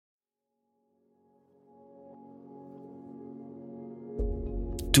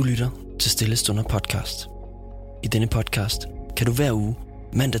Du lytter til Stille Stunder podcast. I denne podcast kan du hver uge,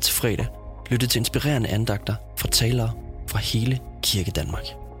 mandag til fredag, lytte til inspirerende andagter fra talere fra hele Kirke Danmark.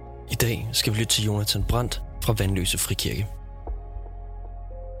 I dag skal vi lytte til Jonatan Brandt fra Vandløse Frikirke.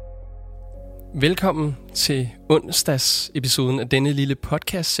 Velkommen til onsdags episoden af denne lille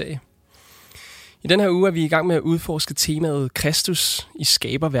podcastserie. I den her uge er vi i gang med at udforske temaet Kristus i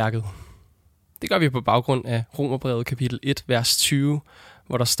skaberværket. Det gør vi på baggrund af Romerbrevet kapitel 1, vers 20,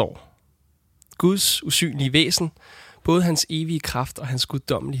 hvor der står: Guds usynlige væsen, både hans evige kraft og hans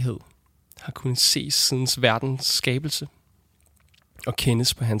guddommelighed, har kunnet ses siden verdens skabelse og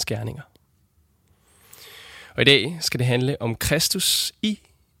kendes på hans gerninger. Og i dag skal det handle om Kristus i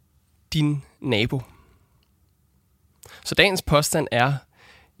din nabo. Så dagens påstand er: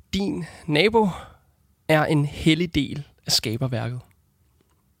 din nabo er en hellig del af skaberværket.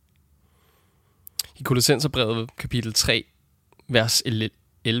 I Kolossenserbrevet kapitel 3, vers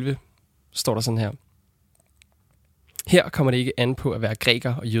 11, står der sådan her: Her kommer det ikke an på at være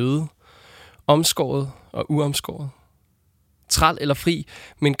græker og jøde, omskåret og uomskåret, træl eller fri,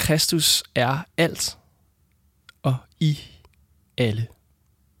 men Kristus er alt og i alle.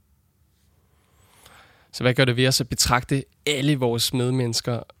 Så hvad gør det ved os at betragte alle vores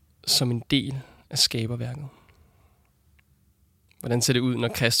medmennesker som en del af skaberværket? Hvordan ser det ud, når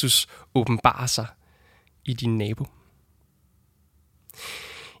Kristus åbenbarer sig i din nabo?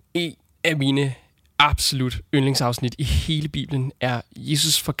 En af mine absolut yndlingsafsnit i hele Bibelen er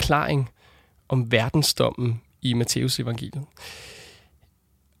Jesus' forklaring om verdensdommen i Matteus evangeliet.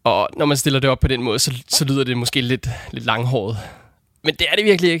 Og når man stiller det op på den måde, så lyder det måske lidt langhåret. Men det er det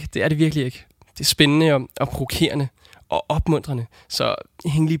virkelig ikke. Det er det virkelig ikke. Det er spændende og provokerende og opmuntrende. Så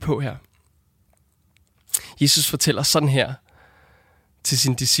hæng lige på her. Jesus fortæller sådan her til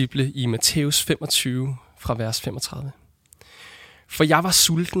sine disciple i Matteus 25 fra vers 35. For jeg var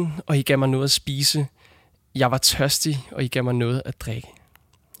sulten, og I gav mig noget at spise. Jeg var tørstig, og I gav mig noget at drikke.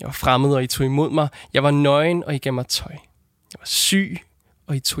 Jeg var fremmed, og I tog imod mig. Jeg var nøgen, og I gav mig tøj. Jeg var syg,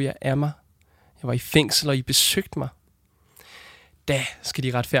 og I tog jer af mig. Jeg var i fængsel, og I besøgte mig. Da skal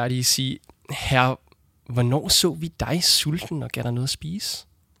de retfærdige sige: Herre, hvornår så vi dig sulten og gav dig noget at spise?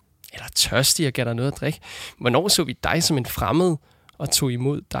 Eller tørstig og gav dig noget at drikke? Hvornår så vi dig som en fremmed og tog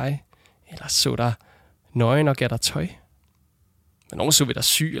imod dig? Eller så dig nøgen og gav dig tøj? Hvornår så vi dig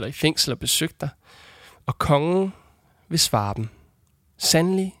syg eller i fængsel og besøgte dig? Og kongen vil svare dem: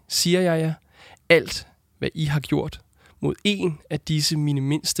 Sandelig siger jeg jer, alt hvad I har gjort mod en af disse mine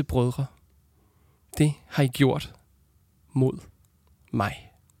mindste brødre, det har I gjort mod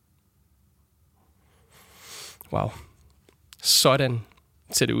mig. Wow. Sådan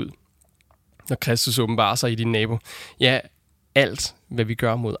ser det ud, når Kristus åbenbarer sig i din nabo. Ja, alt hvad vi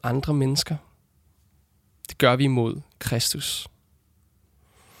gør mod andre mennesker, det gør vi mod Kristus.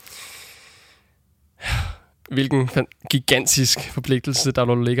 Hvilken gigantisk forpligtelse,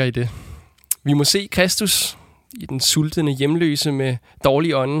 der ligger i det. Vi må se Kristus i den sultne hjemløse med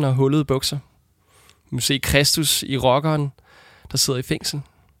dårlig ånden og hullede bukser. Vi må se Kristus i rockeren, der sidder i fængsel.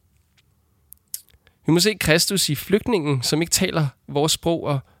 Vi må se Kristus i flygtningen, som ikke taler vores sprog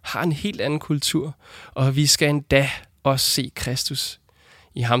og har en helt anden kultur. Og vi skal endda også se Kristus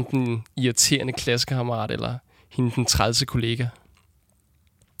i ham, den irriterende klassekammerat eller hende, den trælse kollega.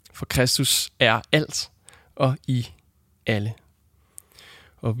 For Kristus er alt og i alle.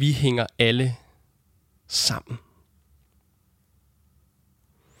 Og vi hænger alle sammen.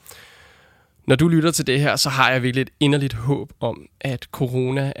 Når du lytter til det her, så har jeg virkelig et inderligt håb om, at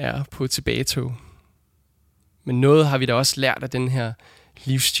corona er på tilbagetog. Men noget har vi da også lært af den her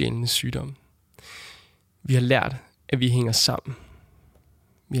livsstjælende sygdom. Vi har lært, at vi hænger sammen.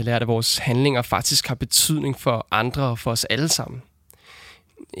 Vi har lært, at vores handlinger faktisk har betydning for andre og for os alle sammen.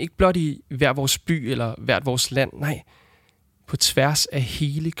 Ikke blot i hver vores by eller hvert vores land, nej. På tværs af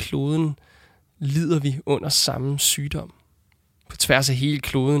hele kloden lider vi under samme sygdom. På tværs af hele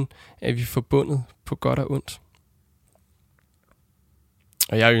kloden er vi forbundet på godt og ondt.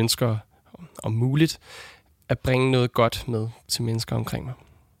 Og jeg ønsker, om muligt, at bringe noget godt med til mennesker omkring mig.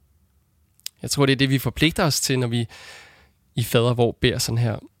 Jeg tror, det er det, vi forpligter os til, når vi i fader vor beder sådan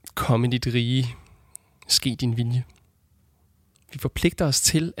her: Kom i dit rige, ske din vilje. Vi forpligter os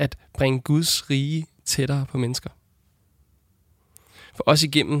til at bringe Guds rige tættere på mennesker. For os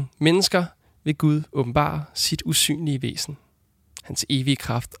igennem mennesker vil Gud åbenbare sit usynlige væsen, hans evige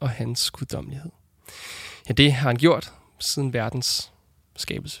kraft og hans guddommelighed. Ja, det har han gjort siden verdens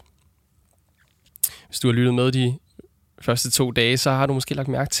skabelse. Hvis du har lyttet med de første 2 dage, så har du måske lagt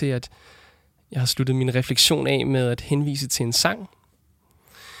mærke til, at jeg har sluttet min refleksion af med at henvise til en sang.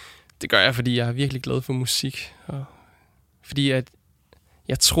 Det gør jeg, fordi jeg er virkelig glad for musik, og fordi at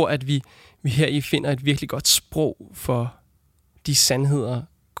Jeg tror, at vi heri finder et virkelig godt sprog for de sandheder,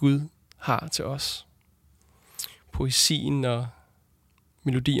 Gud har til os. Poesien og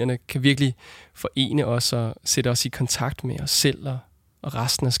melodierne kan virkelig forene os og sætte os i kontakt med os selv og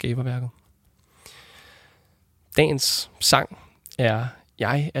resten af skaberværket. Dagens sang er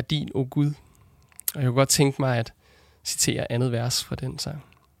Jeg er din, o Gud. Og jeg kunne godt tænke mig at citere andet vers fra den sang.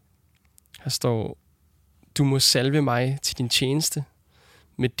 Her står: Du må salve mig til din tjeneste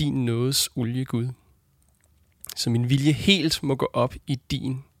med din nådes olie, Gud. Så min vilje helt må gå op i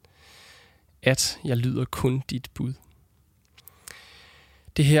din, at jeg lyder kun dit bud.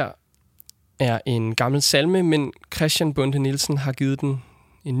 Det her er en gammel salme, men Christian Bonde Nielsen har givet den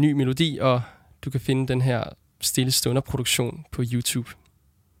en ny melodi, og du kan finde den her Stille Stunder produktion på YouTube.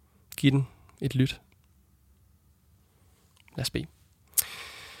 Giv den et lyt. Lad os bede.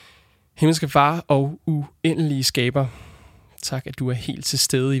 Himmelske Far og uendelige skaber, tak at du er helt til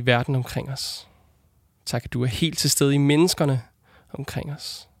stede i verden omkring os. Tak at du er helt til stede i menneskerne omkring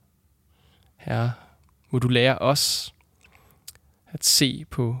os. Herre, må du lære os at se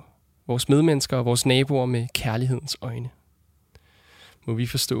på vores medmennesker og vores naboer med kærlighedens øjne. Må vi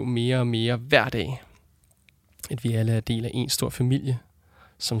forstå mere og mere hver dag, at vi alle er del af en stor familie,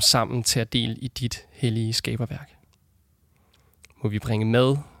 som sammen tager del i dit hellige skaberværk. Må vi bringe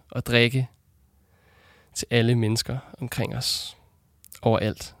mad og drikke til alle mennesker omkring os,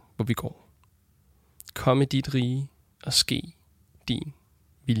 overalt hvor vi går. Kom i dit rige og ske din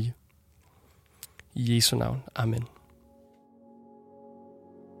vilje. I Jesu navn. Amen.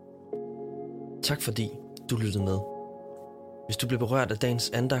 Tak fordi du lyttede med. Hvis du blev berørt af dagens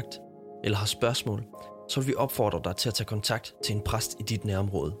andagt eller har spørgsmål, så vil vi opfordre dig til at tage kontakt til en præst i dit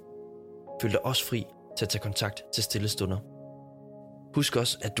nærområde. Føl dig også fri til at tage kontakt til Stille Stunder. Husk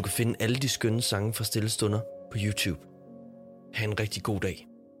også, at du kan finde alle de skønne sange fra Stille Stunder på YouTube. Ha' en rigtig god dag.